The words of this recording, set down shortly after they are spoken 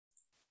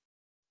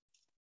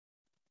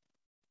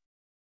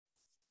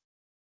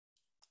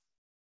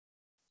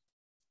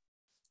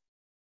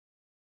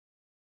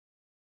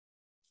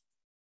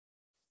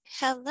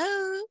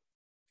Hello.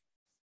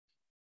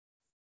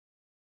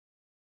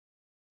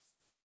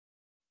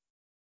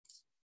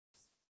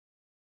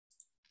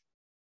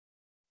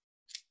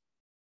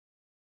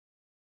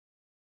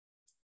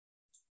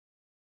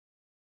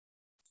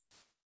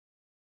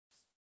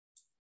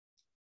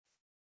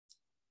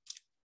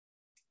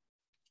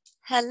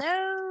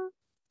 Hello.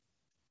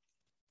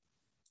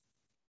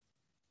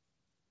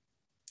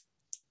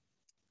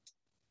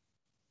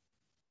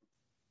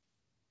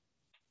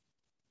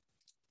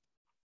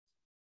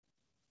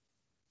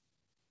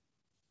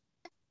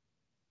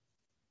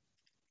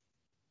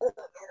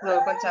 Rồi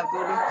con chào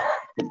cô đi.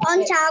 Con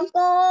chào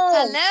cô.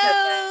 Hello.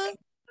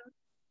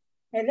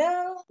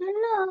 Hello.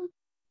 Hello.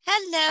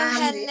 Hello.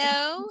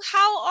 Hello.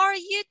 How are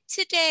you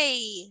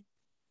today?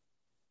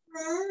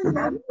 Thank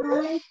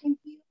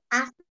you.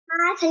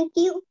 Thank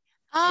you.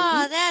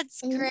 Ah,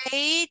 that's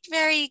great.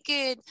 Very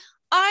good.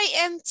 I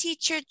am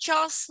teacher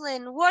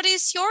Jocelyn. What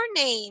is your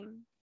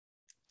name?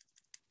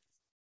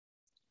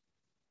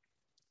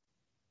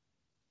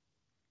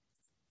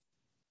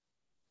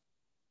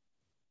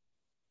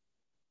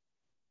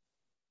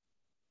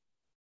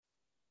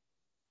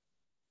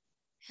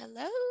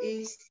 Hello.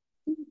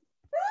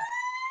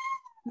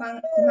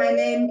 My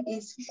name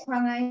is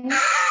Quang Anh.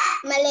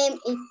 My name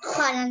is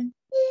Quang Anh.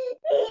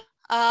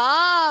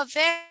 Ah,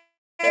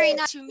 very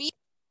nice to meet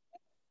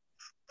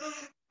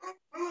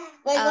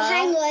Vậy có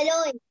hai người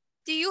thôi.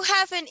 Do you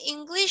have an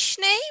English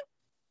name?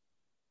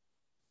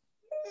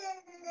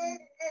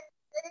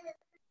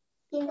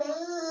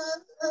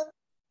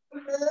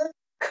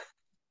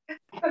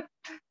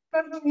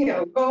 Con không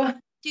hiểu cô.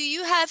 Do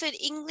you have an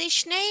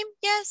English name?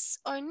 Yes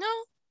or no?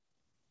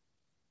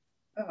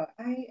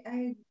 Ai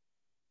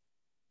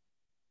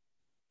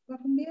con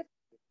không biết.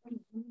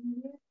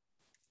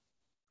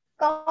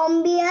 Con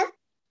không biết.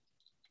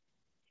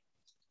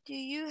 Do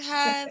you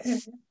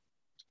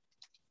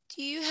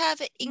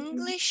have an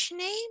English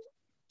name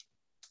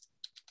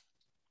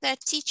that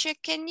teacher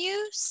can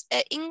use?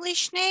 An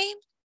English name?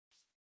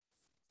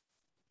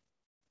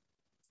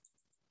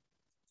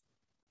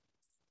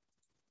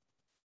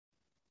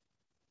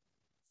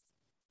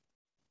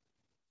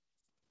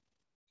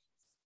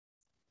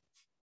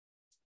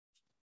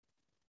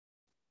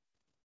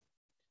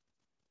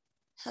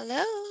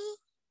 Hello?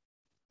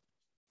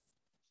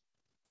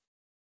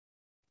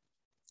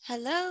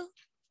 Hello?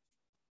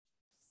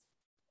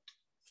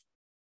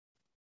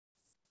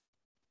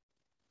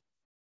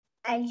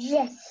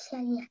 Yes.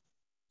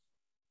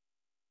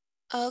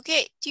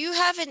 Okay, do you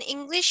have an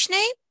English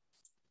name?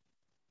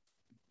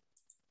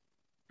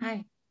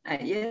 Hi.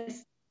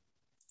 Yes.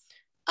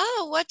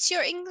 Oh, what's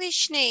your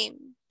English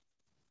name?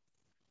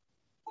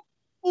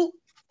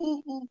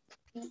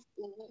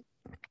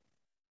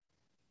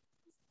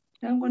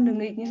 Không, con đừng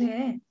nghịch như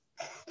thế.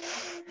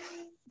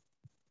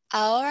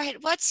 All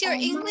right, what's your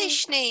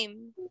English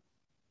name?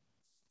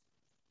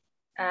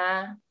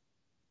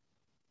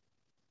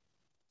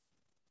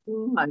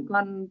 Cô hỏi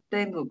con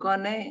tên của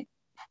con đấy.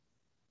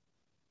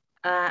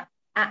 A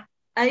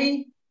N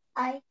it.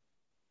 I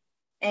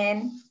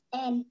am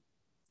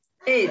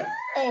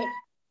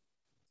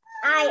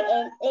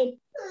it.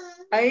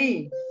 A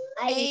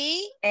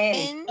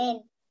N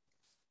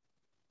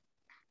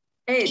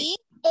It.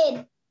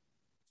 It.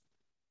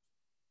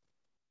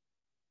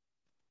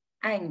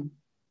 Anh.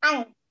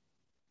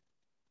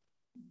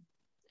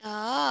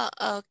 Oh,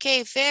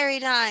 okay, very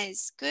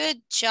nice.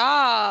 Good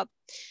job.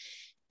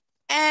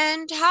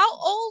 And how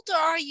old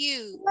are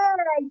you?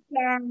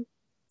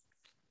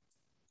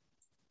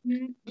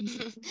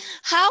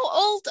 How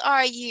old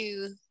are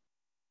you?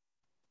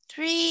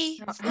 3,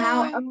 4,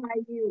 How old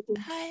are you?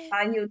 5.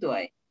 Bao nhiêu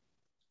tuổi?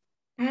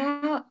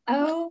 How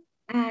old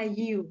are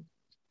you?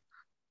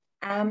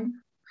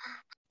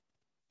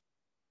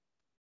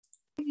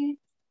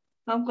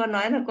 Không, con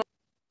nói là con.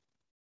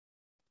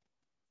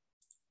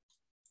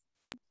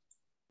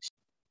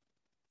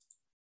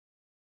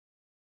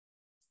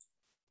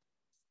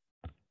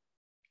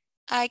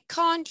 I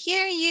can't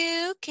hear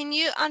you. Can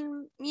you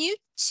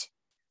unmute?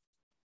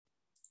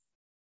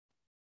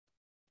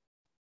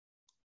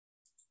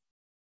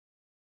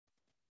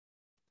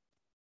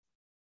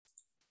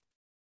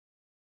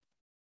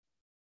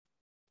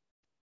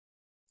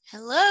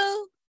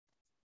 Hello?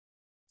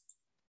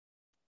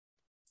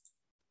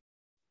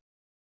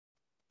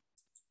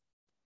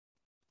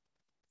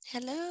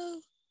 Hello?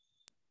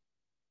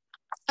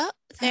 Oh,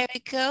 there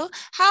we go.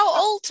 How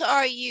old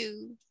are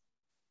you?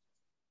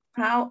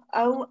 How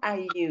old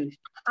are you?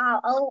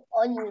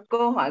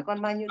 Cô hỏi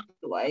con bao nhiêu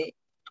tuổi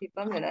thì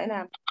con phải nói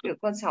là ví dụ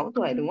con 6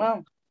 tuổi đúng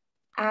không?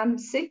 I'm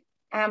six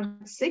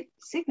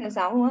là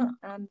 6 đúng không?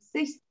 I'm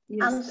 6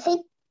 years.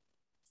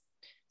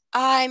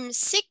 I'm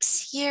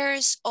 6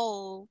 years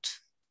old.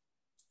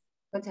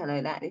 Con trả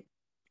lời lại đi.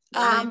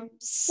 I'm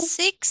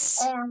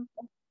 6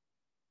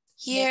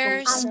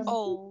 years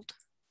old.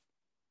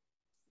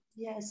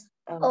 Yes.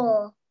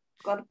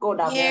 Cô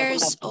đọc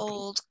Years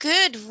old.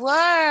 Good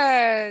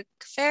work.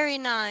 Very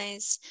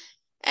nice.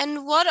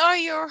 And what are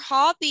your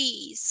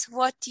hobbies?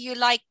 What do you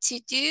like to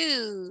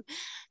do?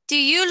 Do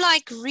you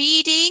like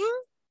reading?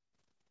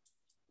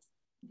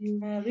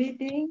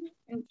 Reading.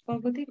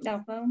 Con có thích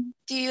đọc không?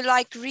 Do you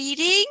like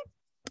reading?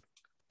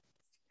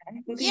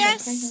 Cô thích đọc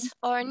sách Yes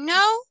không? or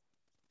no?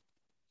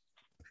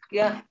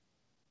 Kìa.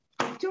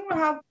 Chúng nó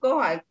học câu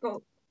hỏi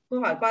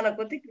con là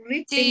cô thích Do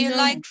reading you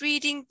không? like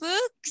reading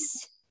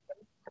books?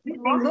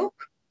 Reading book.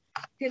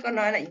 Thì con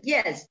nói là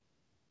yes.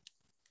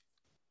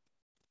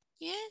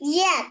 Yes.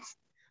 Yes.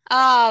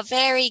 Ah,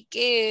 very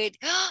good.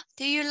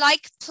 Do you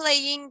like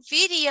playing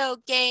video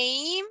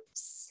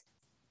games?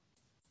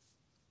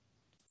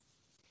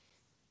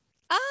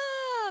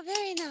 Ah,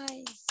 very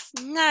nice.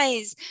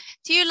 Nice.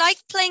 Do you like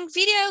playing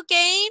video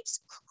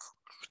games?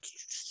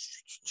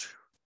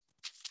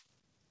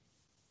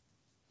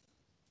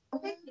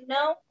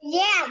 No.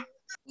 Yes.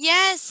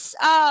 Yes.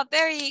 Ah,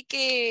 very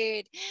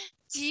good.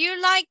 Do you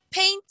like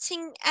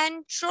painting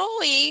and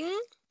drawing?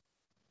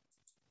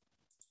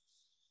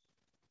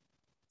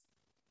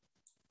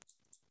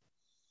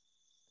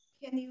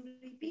 Can you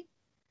repeat?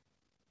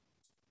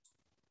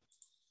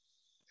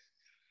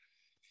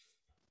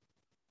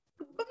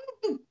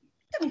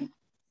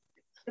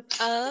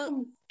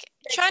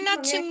 Try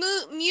not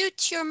to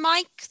mute your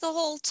mic the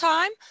whole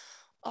time.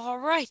 All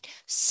right.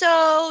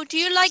 So, do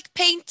you like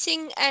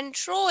painting and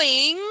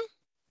drawing?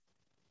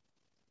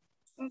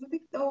 Con có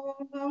thích tô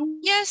không?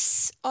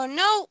 Yes or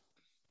no?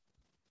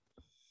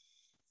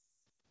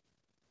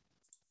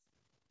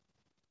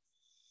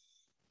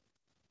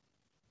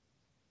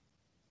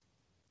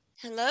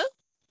 Hello?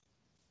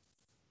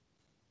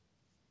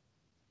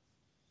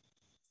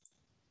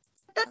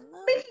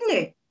 Biết nhỉ?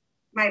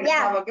 Mày phải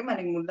sờ vào cái màn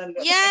hình một lần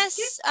nữa. Yes.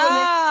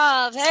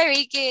 Ah,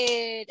 very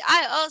good.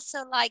 I also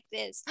like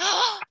this.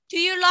 Do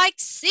you like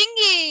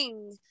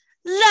singing?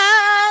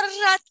 La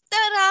ra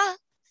da da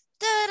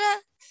da da.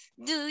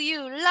 Do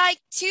you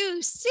like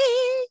to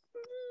sing?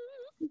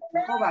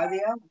 Cô bảo gì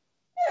không?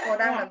 Cô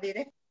đang làm gì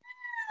đấy?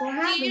 Cô Do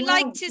hát you đúng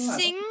like không? to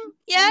sing?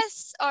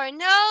 Yes or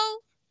no?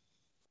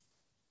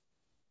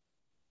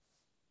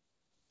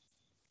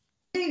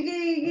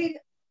 Ghi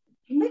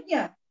mic nhỉ?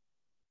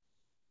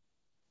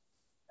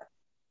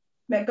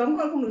 Mẹ cấm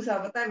con không được sờ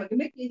vào tay mà cái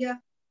mic ghi chưa?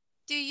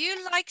 Do you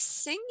like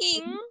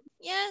singing?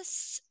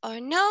 Yes or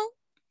no?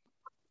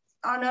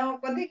 No,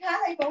 con thích hát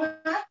hay không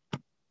hát?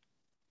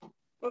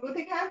 Con có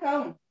thích hát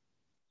không?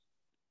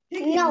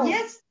 Thích No.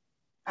 yes.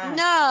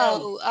 No.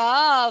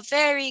 Oh,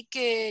 very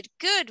good.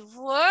 Good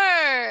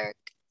work.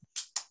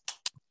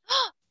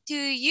 Do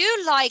you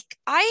like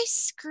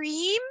ice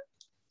cream?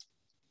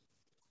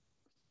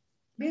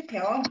 Biết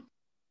hiểu không?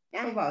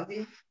 Cô bảo gì?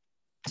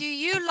 Do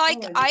you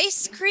like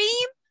ice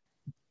cream?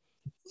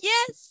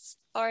 Yes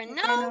or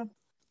no?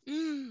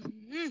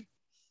 Mm-hmm.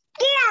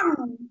 Yes.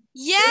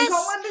 Yeah.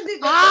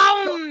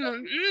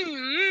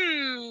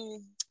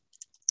 Mm-hmm.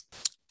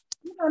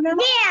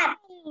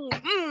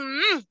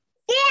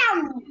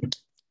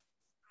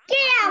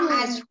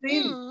 Ice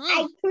cream.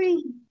 Ice cream.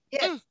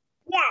 Yes.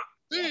 Yeah.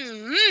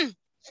 Mm-hmm.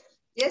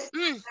 Yes.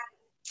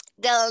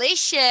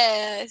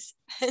 Delicious.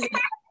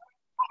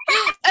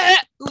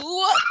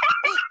 What?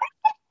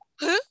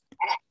 Huh?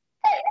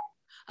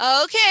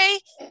 Okay,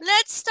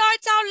 let's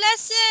start our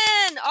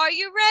lesson. Are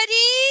you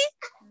ready?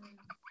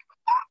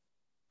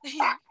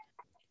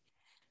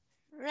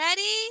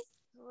 Ready?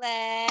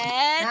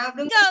 Let's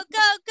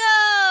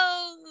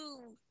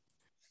go.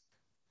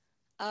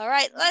 All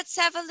right, let's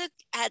have a look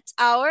at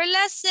our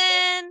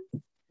lesson.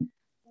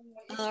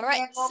 All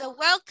right, so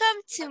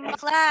welcome to my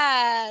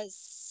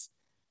class.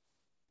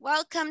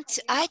 Welcome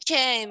to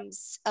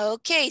iGEMS.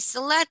 Okay,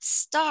 so let's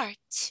start.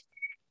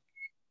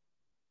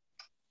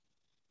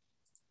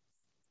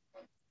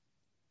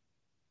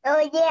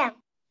 Oh, yeah.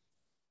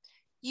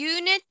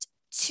 Unit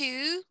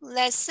 2,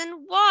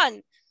 Lesson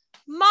 1.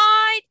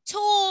 My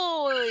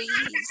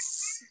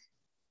toys.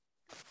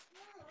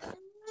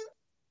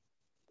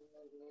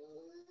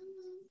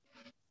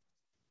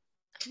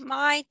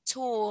 My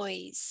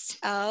toys.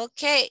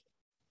 Okay.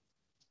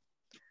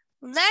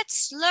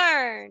 Let's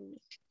learn.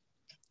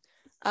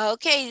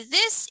 Okay,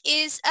 this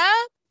is a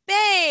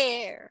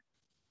bear.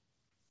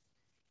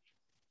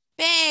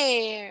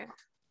 Bear.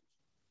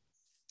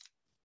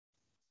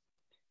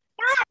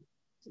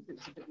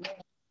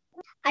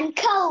 And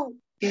cold.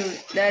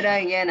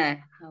 Đây nghe này.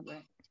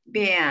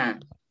 Bear.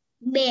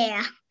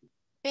 Bear.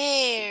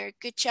 Bear,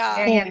 good job.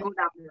 Nghe cô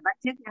đọc rồi bắt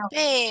chước nhau.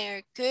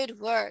 Bear, good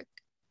work.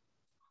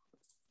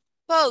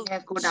 Boat. Nghe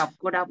cô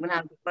đọc cái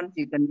nào con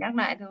chỉ cần nhắc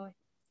lại thôi.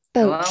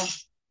 Boat. Đúng không?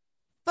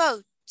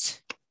 Boat.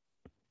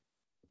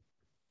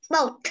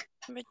 Boat.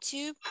 Number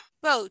 2,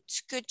 boat.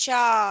 Good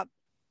job.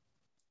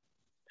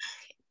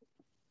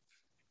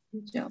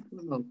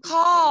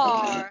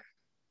 Car.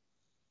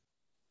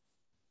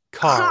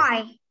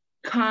 Car.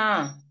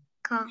 Car.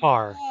 Car. Car.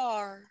 Car.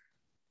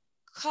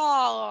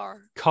 Car.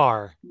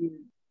 Car.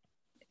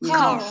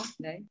 Car.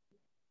 Đấy.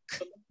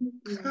 Car.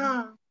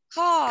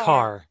 Car.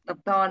 Car. Đọc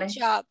to đấy. Good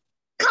job.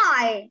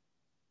 Car.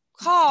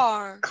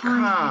 Car.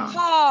 Car.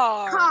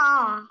 Car.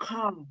 Car.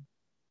 Car.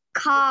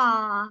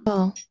 Car.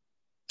 Ball.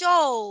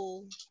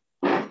 Doll.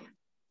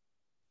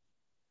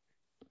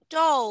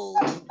 Doll.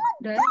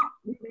 Đấy.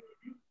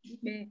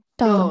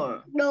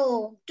 Door.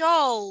 Đồ.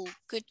 Doll.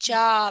 Good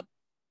job.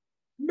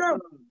 Đồ.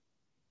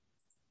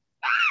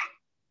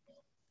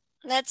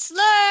 Let's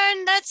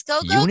learn. Let's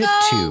go, go, Unit go.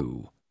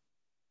 2.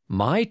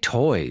 My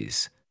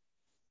Toys.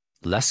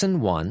 Lesson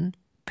 1,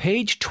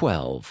 page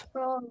 12.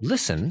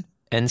 Listen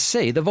and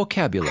say the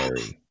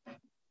vocabulary.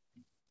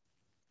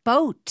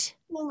 Boat,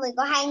 Nhưng mình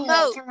có hai người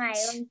Boat. trong này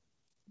luôn.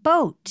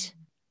 boat,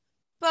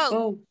 Boat.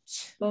 Boat.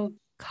 Boat.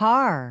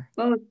 car,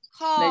 Boat.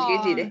 Là cái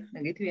gì Car. đấy?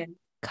 Là cái thuyền.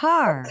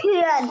 car,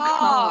 Thuyền.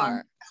 Car.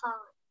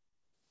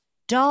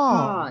 doll,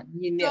 Car.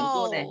 Nhìn miệng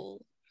cô này.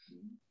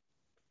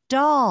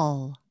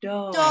 Doll.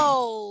 doll, Door.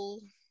 Doll.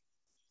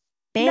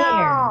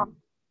 bear,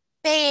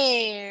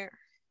 Bear.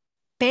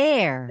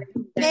 bear,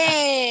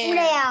 Bear.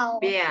 Đèo.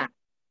 Bear.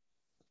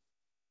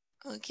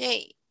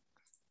 Okay.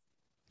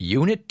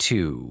 Unit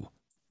 2.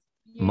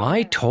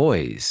 My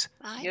Toys.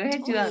 My Nhớ hết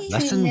chưa? toys.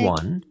 Lesson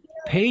 1,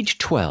 page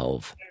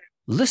 12.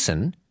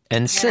 Listen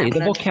and say the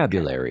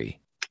vocabulary.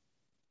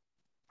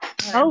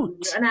 boat,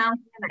 Nữa nào?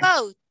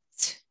 Boat.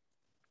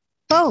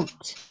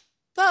 boat,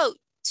 Boat.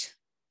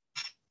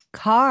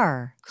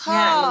 car,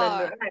 Nha, một lần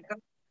nữa Car. này.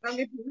 Con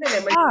cái thứ này để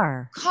mình...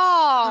 car,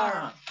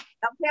 Car.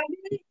 Đọc theo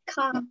đi.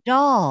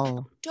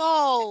 doll,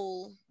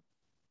 Doll.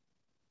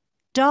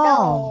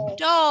 doll,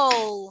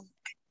 Doll.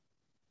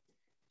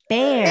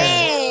 bear,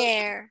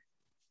 Bear.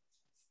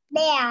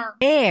 Đèo.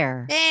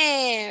 bear.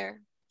 Bear.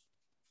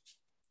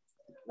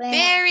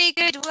 Very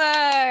good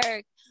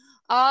work.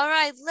 All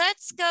right,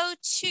 let's go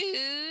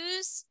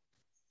choose.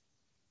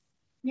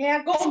 Nghe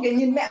cô kìa,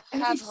 nhìn mẹ.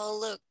 Have a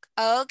look.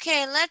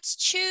 Okay, let's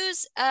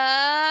choose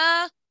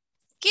a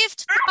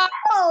gift box.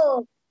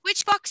 Đồ.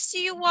 Which box do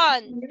you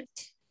want?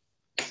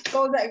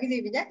 Cô dạy cái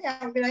gì phải nhắc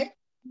nhau cái đấy.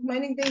 Máy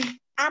linh tinh.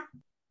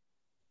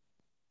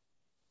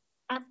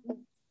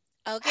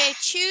 Okay,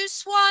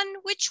 choose one.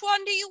 Which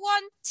one do you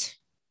want?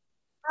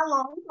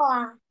 Món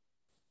quà.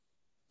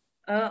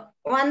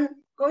 One.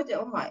 Cô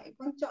chịu hỏi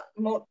con chọn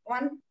một.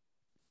 One.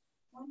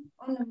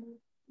 One là một.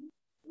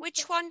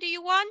 Which one do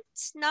you want?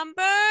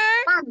 Number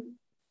One.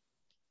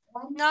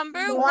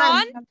 number One.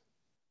 one?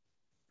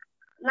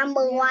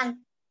 Number one.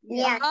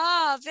 Yes.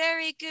 Ah,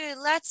 very good.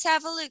 Let's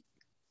have a look.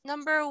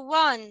 Number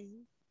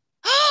one.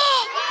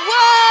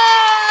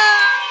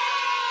 Wow!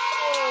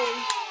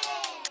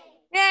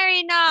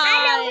 Very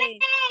nice.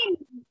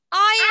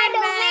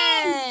 Iron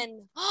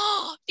Man.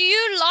 Do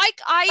you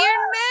like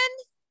Iron Man?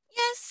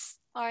 Yes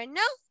or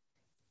no?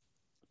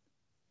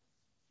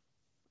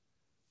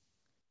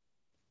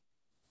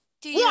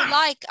 Do you Yeah.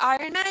 like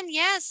Iron Man?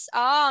 Yes.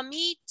 Ah,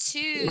 me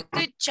too.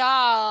 Good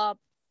job.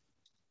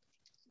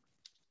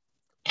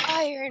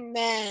 Iron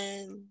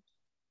Man.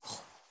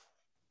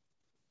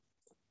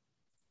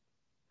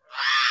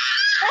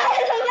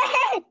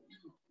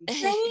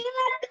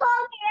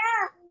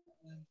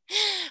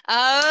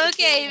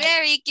 Okay,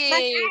 very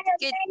good.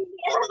 Good.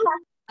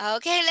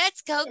 Okay,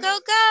 let's go, go,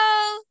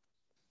 go.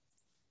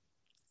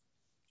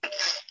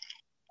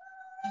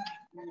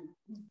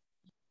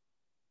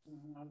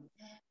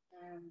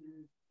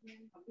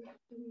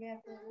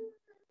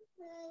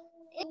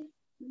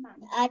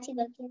 Chị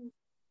đầu tiên.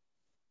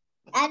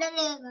 Đâu đây.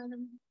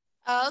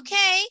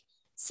 Okay,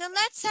 so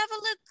let's have a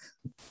look.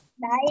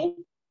 Đấy.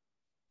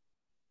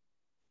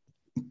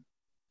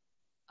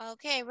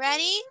 Okay,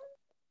 ready?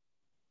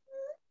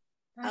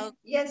 Oh.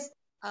 Yes.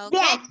 Okay.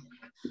 Yes.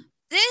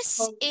 This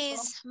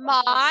is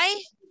my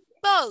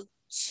boat.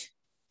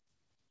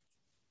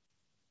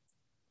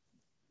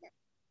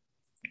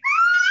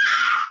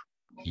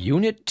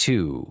 Unit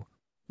 2.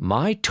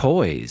 My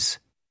Toys.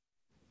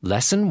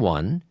 Lesson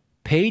 1,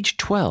 page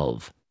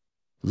 12.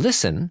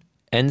 Listen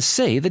and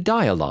say the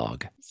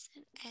dialogue.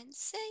 Listen and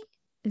say.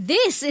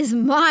 This is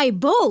my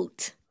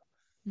boat.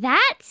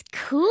 That's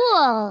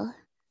cool.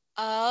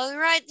 All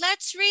right,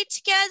 let's read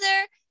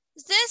together.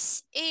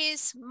 This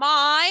is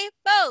my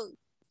boat.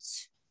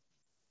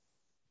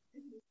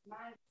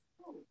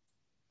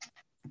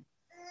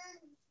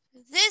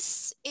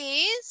 This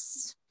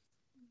is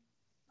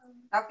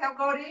Đọc theo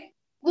cô đi.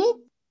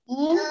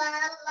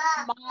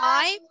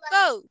 my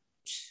boat.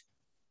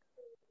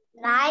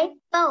 Lái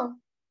tàu.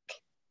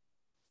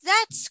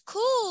 That's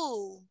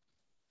cool.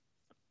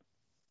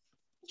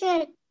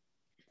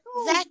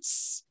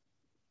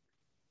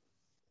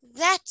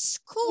 That's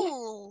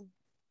cool.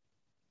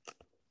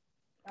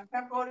 Đọc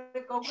theo cô đi.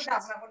 Cô cứ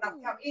đọc là cô đọc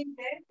theo in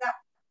thế. Đọc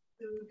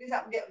từ cái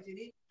giọng điệu chỉ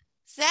đi.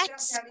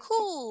 That's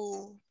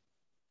cool.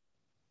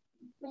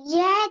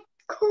 Yes,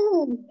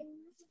 cool.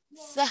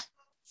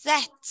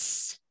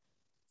 That's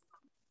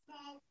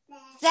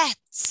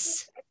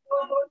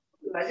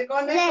Nói cho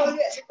con đấy. Cô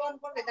luyện cho con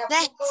phải đọc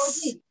cho cô that's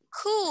gì.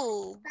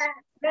 cool.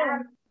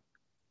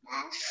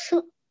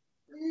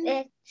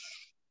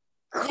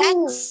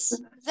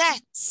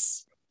 That's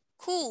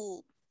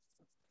cool.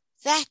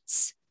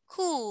 That's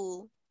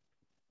cool.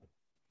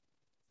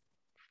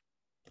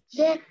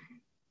 Yes,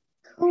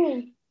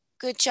 cool.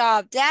 Good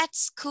job.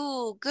 That's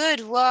cool. Good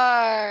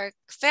work.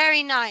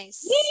 Very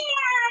nice.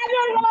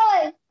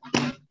 Rồi.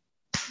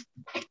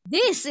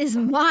 This is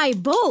my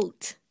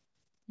boat.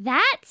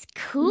 That's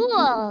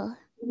cool.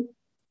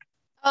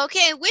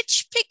 Okay,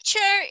 which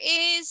picture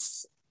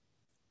is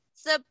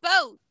the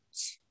boat?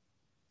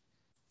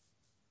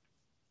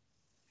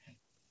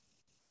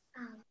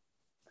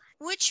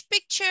 Which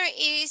picture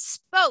is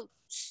boat?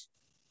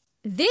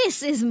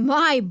 This is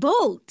my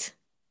boat.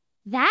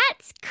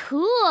 That's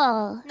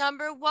cool.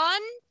 Number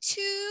 1,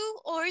 2,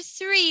 or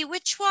 3?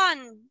 Which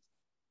one?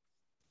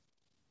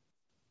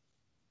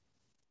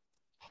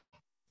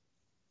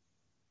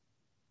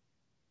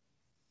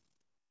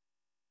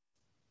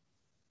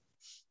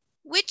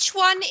 Which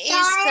one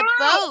is the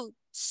boat?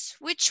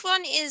 Which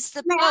one is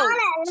the boat?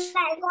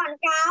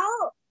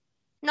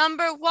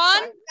 Number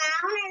 1,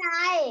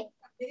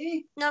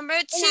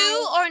 number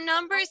 2, or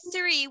number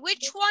 3?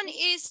 Which one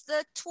is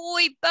the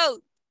toy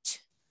boat?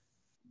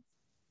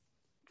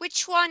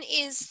 Which one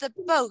is the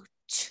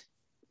boat?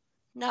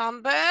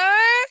 Number?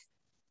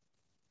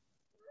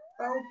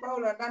 Câu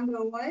là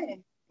number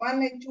mấy?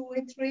 1 hay 2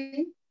 hay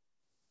 3?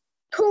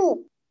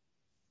 2.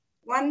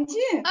 1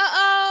 chứ.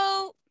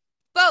 Uh-oh.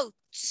 Boat.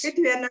 Cái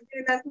thuyền là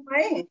số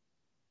mấy?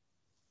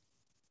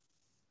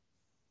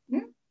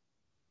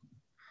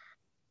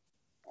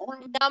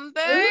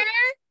 Number?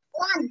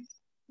 1.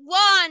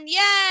 1.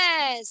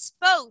 Yes.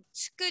 Boat.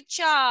 Good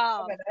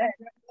job.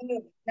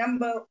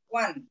 Number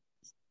 1.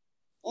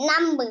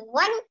 Number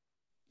 1.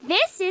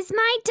 This is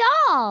my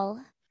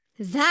doll.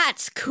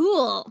 That's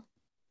cool.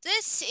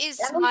 This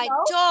is my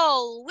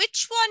doll.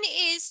 Which one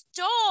is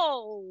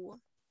doll?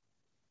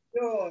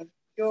 Doll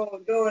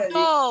là gì?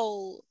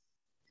 Doll.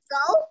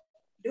 Go.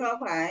 Đưa không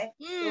phải.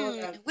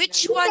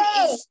 Which one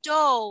is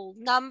doll?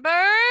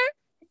 Number?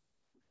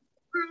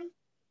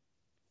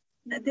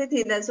 Thế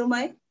thì là số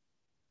mấy?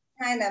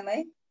 2 là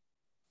mấy?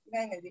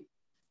 2 là gì?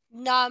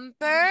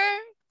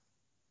 Number?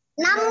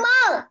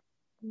 Number.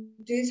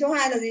 Thì số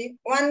 2 là gì?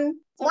 1.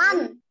 1.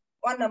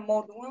 1 là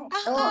 1 đúng không?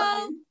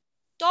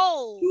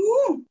 Doll.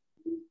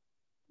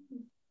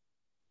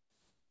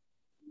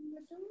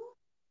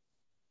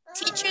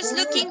 Teacher's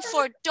looking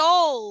for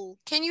doll.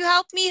 Can you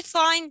help me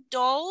find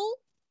doll?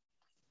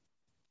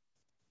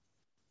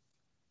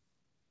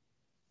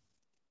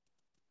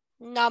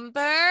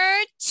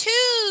 Number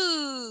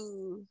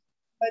 2.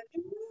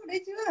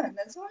 Đấy chưa?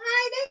 Là số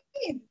 2 đấy.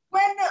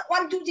 Quên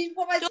 1, 2, 3,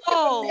 4, 5, 6,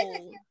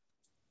 7.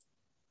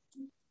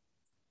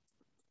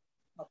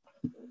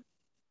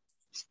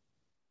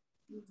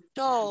 Doll.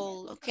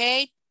 Doll,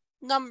 okay.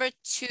 Number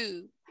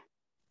 2.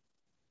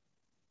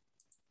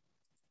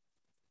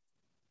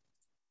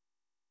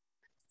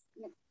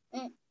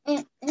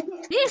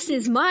 This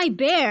is my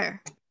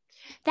bear.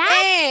 That's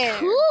Bear.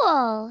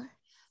 cool.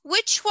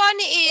 Which one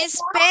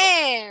is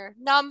bear?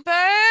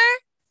 Number?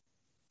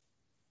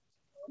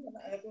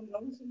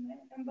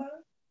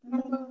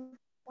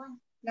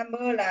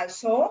 Number là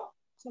số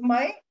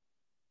mấy?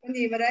 Con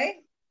gì vào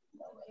đấy?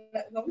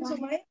 Giống số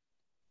mấy?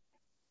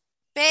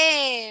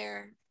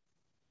 Bear.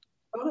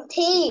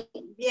 Thì.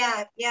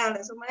 Yeah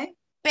là số mấy?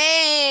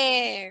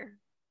 Bear.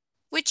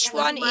 Which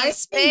one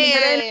is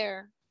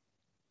bear?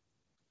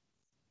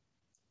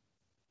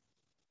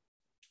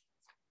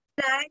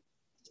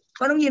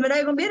 Con không nhìn vào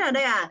đây, con biết ở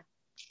đây à?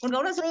 Con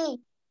gấu là số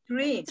 3.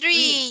 3,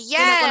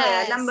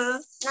 yes.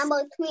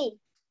 Number 3.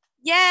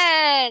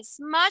 Yes,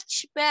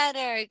 much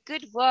better.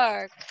 Good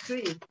work.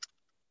 3.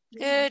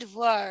 Good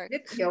work.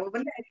 Biết hiểu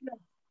vấn đề đấy.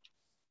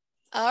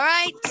 All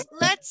right,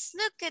 let's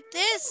look at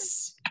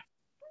this.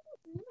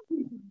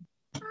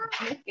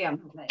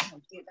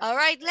 All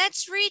right,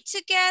 let's read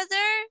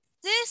together.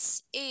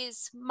 This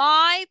is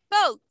my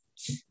boat.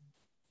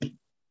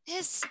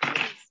 This is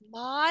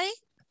my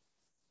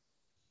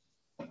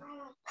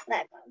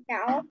Lại con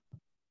cháu.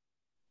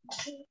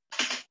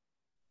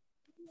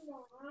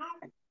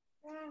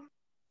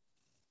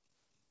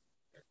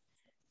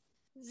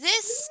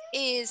 This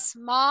is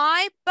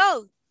my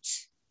boat.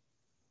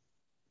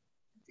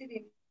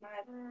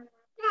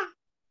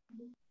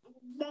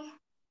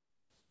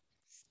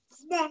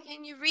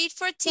 Can you read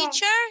for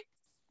teacher?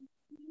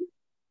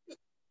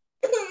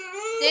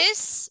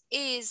 This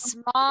is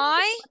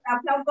my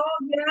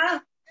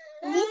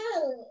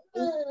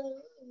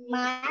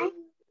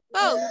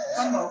boat.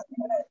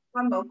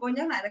 Con bảo cô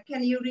nhắc lại là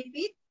can you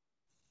repeat?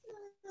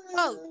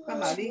 Boat. Con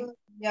bảo đi.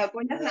 Nhờ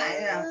cô nhắc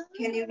lại là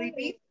can you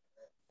repeat?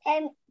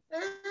 Can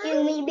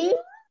you repeat?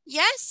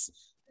 Yes.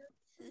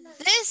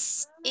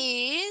 This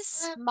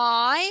is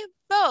my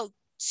boat.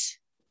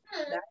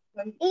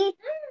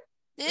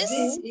 This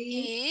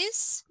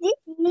is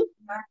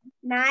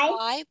my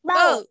my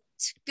boat.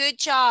 Good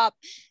job.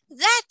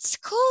 That's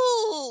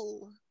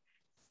cool.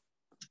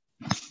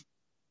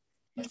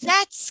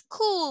 That's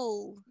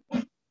cool.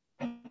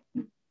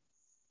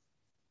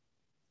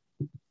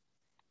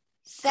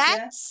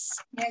 That's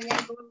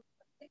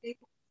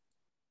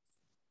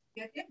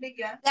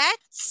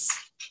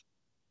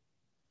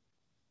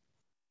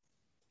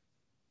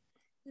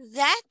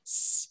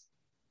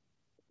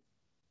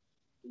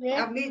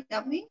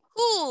đọc đi.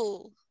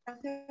 cool.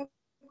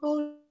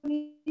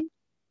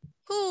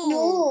 Cool.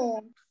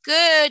 No.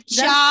 Good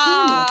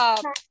job.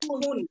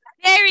 Cool.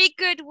 Very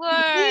good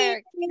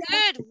work.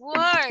 Good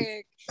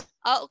work.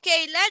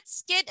 Okay,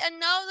 let's get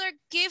another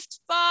gift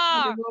Được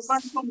box. rồi,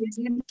 con không nhìn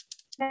lên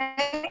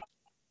đấy.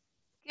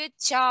 Good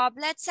job.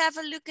 Let's have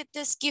a look at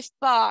this gift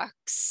box.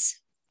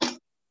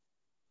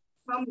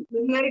 Không,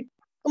 đừng lên.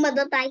 Con bật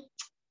giơ tay.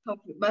 Không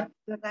phải bật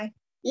giơ tay.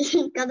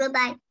 Con giơ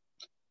tay.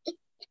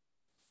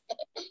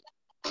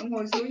 Con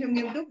ngồi xuống cho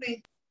nghiêm túc đi.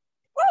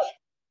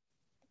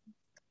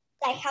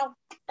 Tại không,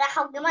 là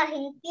không cái màn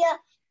hình kia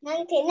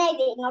nhưng thế này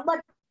để nó bật.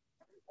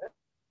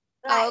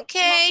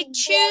 Okay,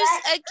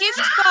 choose a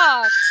gift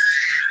box.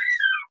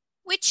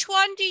 Which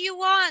one do you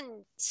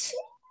want?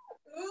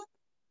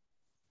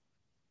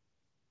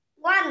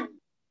 One.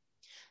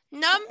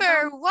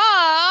 Number 1.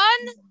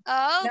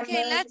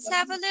 Okay, let's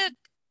have a look.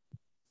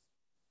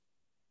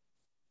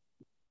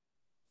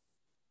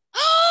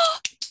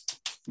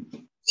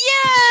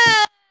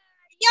 Yeah!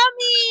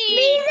 Yummy!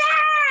 Pizza!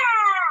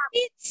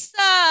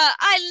 Pizza!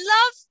 I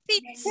love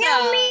pizza.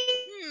 Yummy!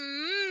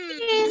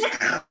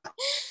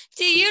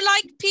 Do you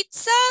like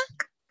pizza?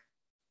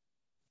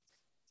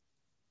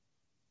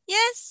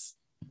 Yes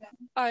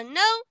or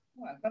no?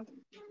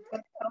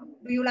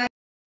 Do you like?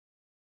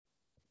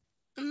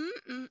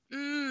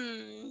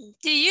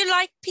 Do you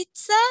like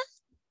pizza?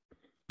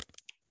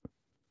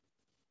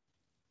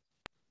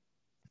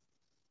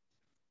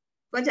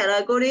 Con trả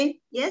lời cô đi.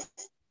 Yes.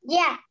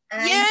 Yeah.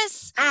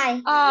 Yes.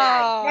 I.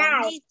 Oh,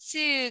 Right. me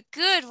too.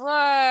 Good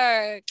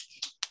work.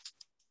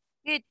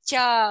 Good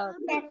job.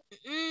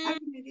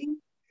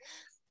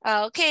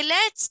 Okay,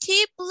 let's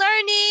keep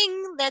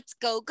learning. Let's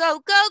go, go,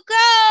 go,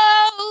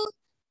 go.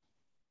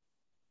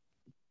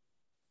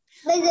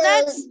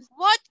 Let's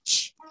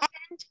watch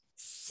and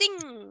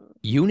sing.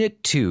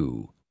 Unit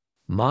 2.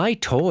 My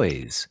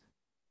Toys.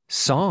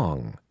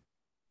 Song.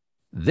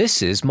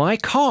 This is my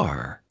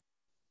car.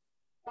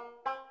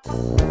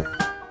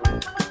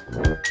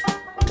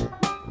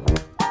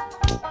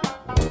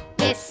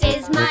 This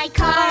is my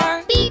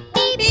car. Beep,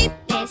 beep, beep.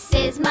 This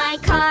is my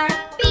car.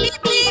 Beep,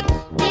 beep.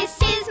 This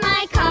is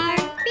my car.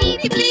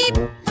 Beep, beep.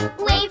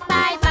 Wave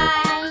bye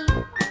bye.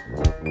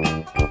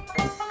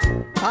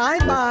 Bye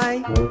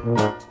bye.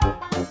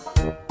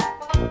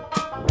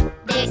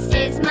 This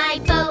is my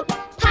boat.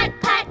 Putt,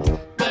 putt.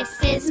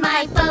 This is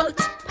my boat.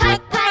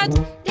 Putt, putt.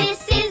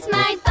 This is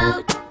my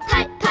boat.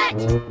 Putt, putt.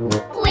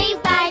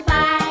 Wave bye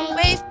bye.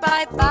 Wave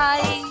bye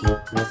bye.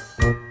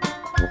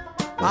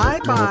 Bye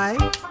bye.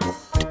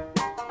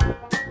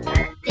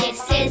 This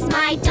is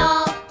my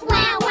doll.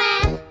 Wah,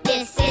 wah.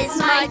 This is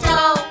my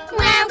doll.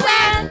 Wah,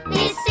 wah.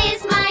 This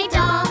is my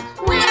doll.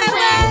 Wah,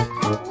 wah.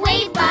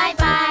 Wave bye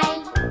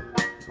bye.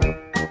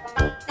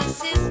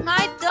 This is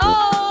my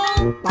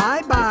doll.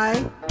 Bye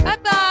bye. Bye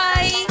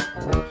bye.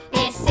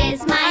 This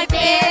is my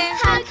bear.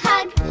 Hug,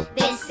 hug.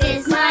 This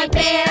is my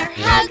bear.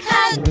 Hug,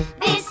 hug.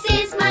 This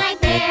is my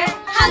bear.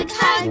 Hug,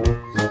 hug.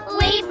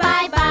 Wave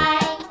bye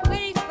bye.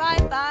 Wave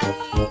bye bye.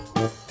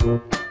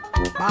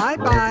 Bye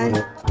bye.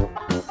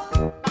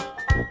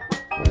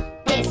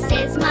 This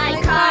is my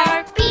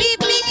car. Beep,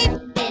 beep.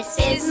 This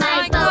is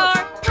my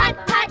boat. Putt,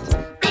 putt.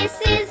 This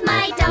is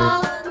my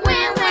doll.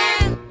 Wah,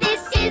 wah.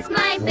 This is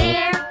my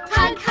bear.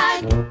 Hug,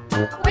 hug.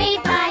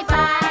 Wave bye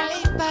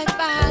bye. Wave bye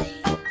bye.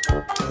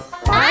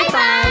 Bye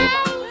bye.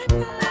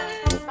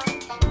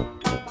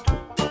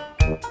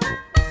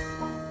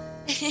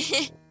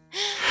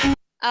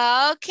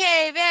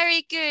 Okay,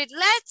 very good.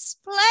 Let's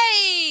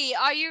play.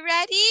 Are you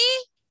ready?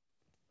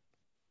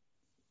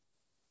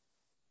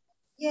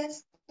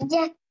 Yes.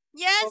 Yeah.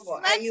 Yes,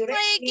 Are let's you play a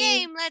ready?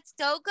 game. Let's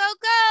go, go,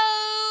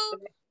 go.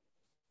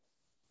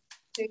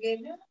 Chơi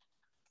game nhé.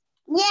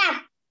 Yeah.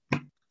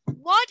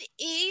 What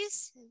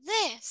is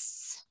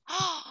this?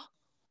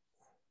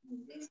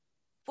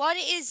 What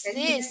is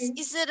this?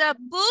 Is it a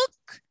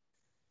book,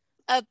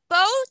 a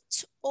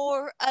boat,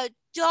 or a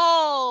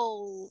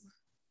doll?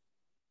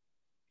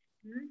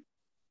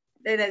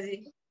 Đây là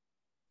gì?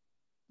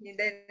 Nhìn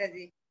đây là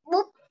gì?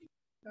 Book.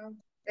 Không.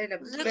 Đây là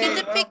búp Look bê, at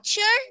the đúng không?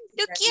 picture.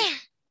 Look here.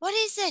 What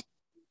is it?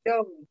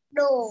 Đâu?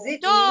 Đồ.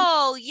 Zit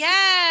Doll.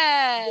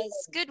 Yes.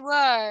 Good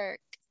work.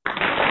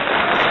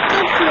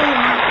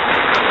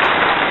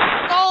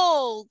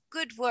 Doll.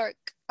 Good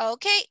work.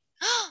 Okay.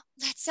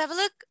 Let's have a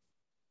look.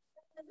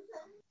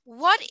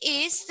 What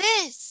is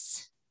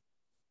this?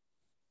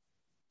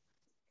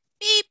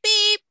 Beep,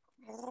 beep.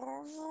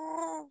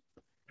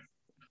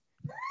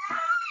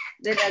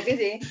 Đây là cái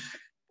gì?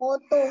 Ô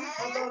tô.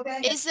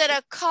 Is it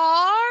a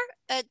car,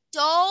 a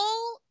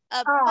doll,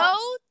 a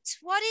boat?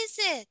 What is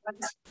it?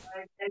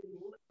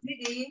 Zit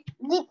đi.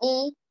 Zit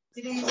đi.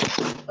 Zit đi.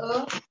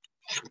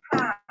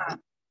 À.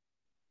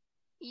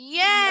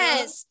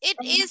 Yes, it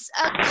is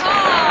a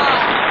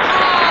car.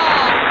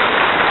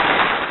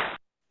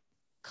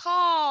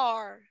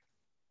 Car.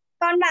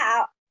 Con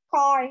bảo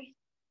coi.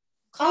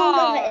 Con Car.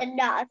 không phải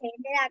đỏ thế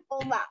nên là cô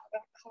bảo là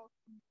con.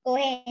 Cô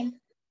hèn.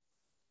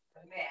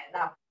 Mẹ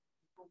đọc.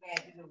 Cô nghe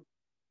thì đủ.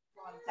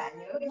 Con chả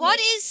nhớ. What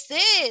is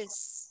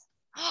this?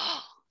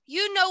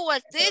 You know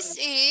what this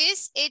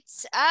is?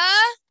 It's a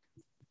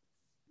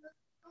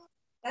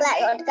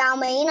Lại còn cao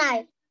mấy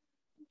này.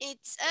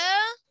 It's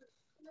a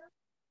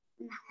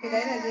Cái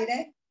đấy là gì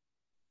đấy?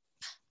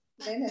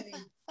 Đấy là gì?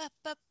 Ba,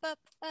 ba, ba,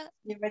 ba.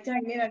 Nhìn vào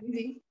tranh đây là cái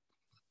gì?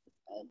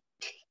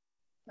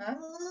 Hả?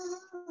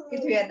 Cái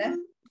thuyền á?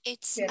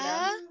 It's Thuyền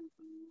a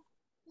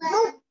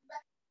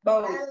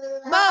bầu.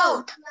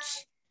 boat.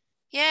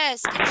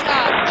 Yes, good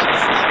job.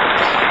 It's a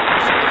boat.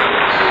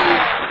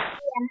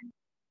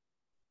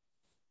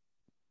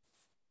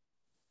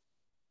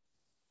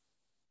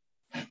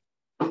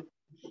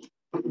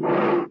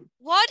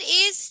 What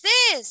is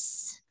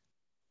this?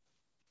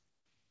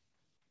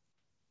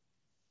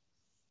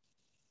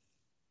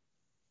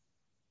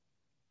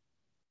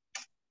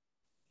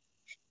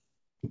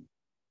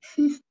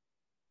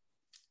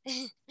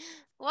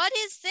 What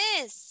is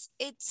this?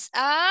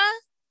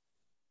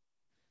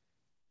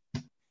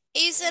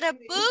 Is it a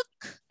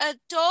book, a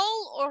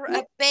doll, or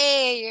a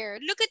bear?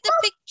 Look at the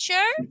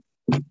picture.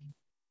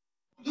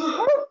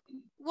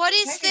 What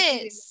is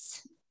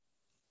this?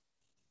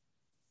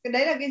 Cái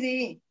đấy là cái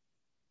gì?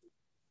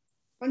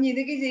 Con nhìn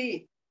thấy cái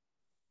gì?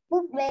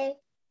 Búp bê.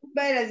 Búp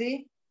bê là gì?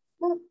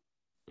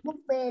 Búp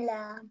bê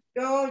là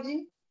Đồ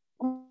chứ.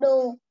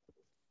 đồ.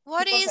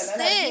 What Con phải is nói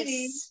là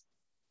gì? this?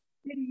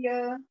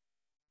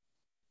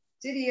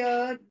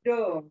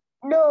 Đồ.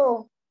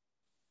 Đồ.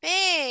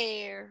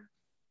 Bear.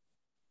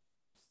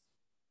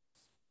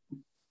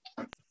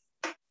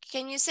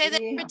 Can you say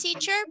that for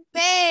teacher?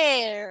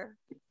 Bear.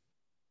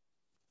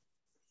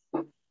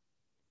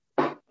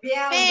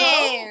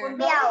 Bear.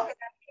 Bèo.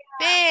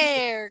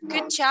 Bear.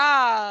 Good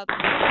job.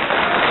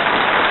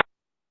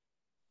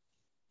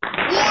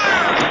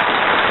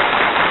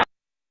 Yeah.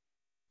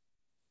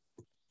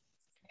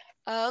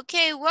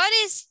 Okay,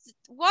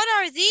 what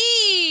are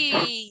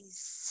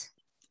these?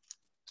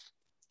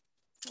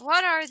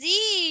 What are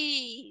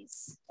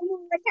these? Một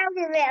vào trong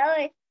thì mẹ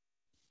ơi.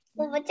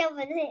 Một vào trong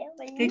vẫn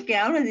sẽ Cái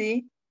kéo là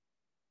gì?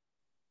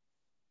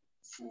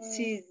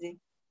 Scissors.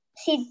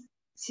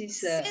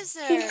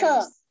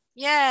 Scissors.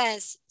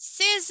 Yes,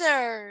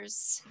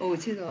 scissors. Ồ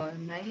chết rồi,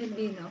 nãy hết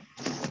pin rồi.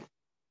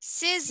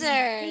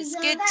 Scissors.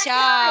 Good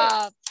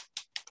job.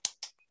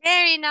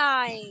 Very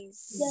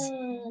nice.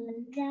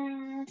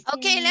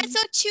 Okay, let's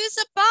all choose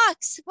a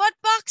box. What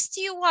box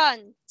do you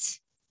want?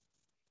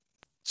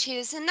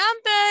 Choose a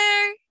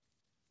number.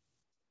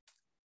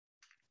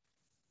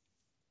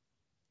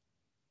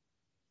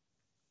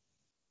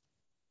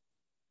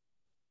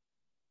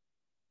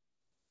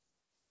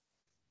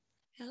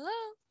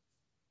 Hello.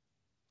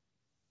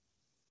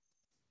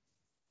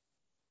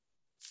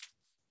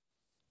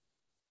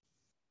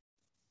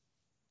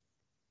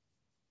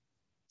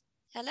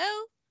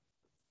 Hello.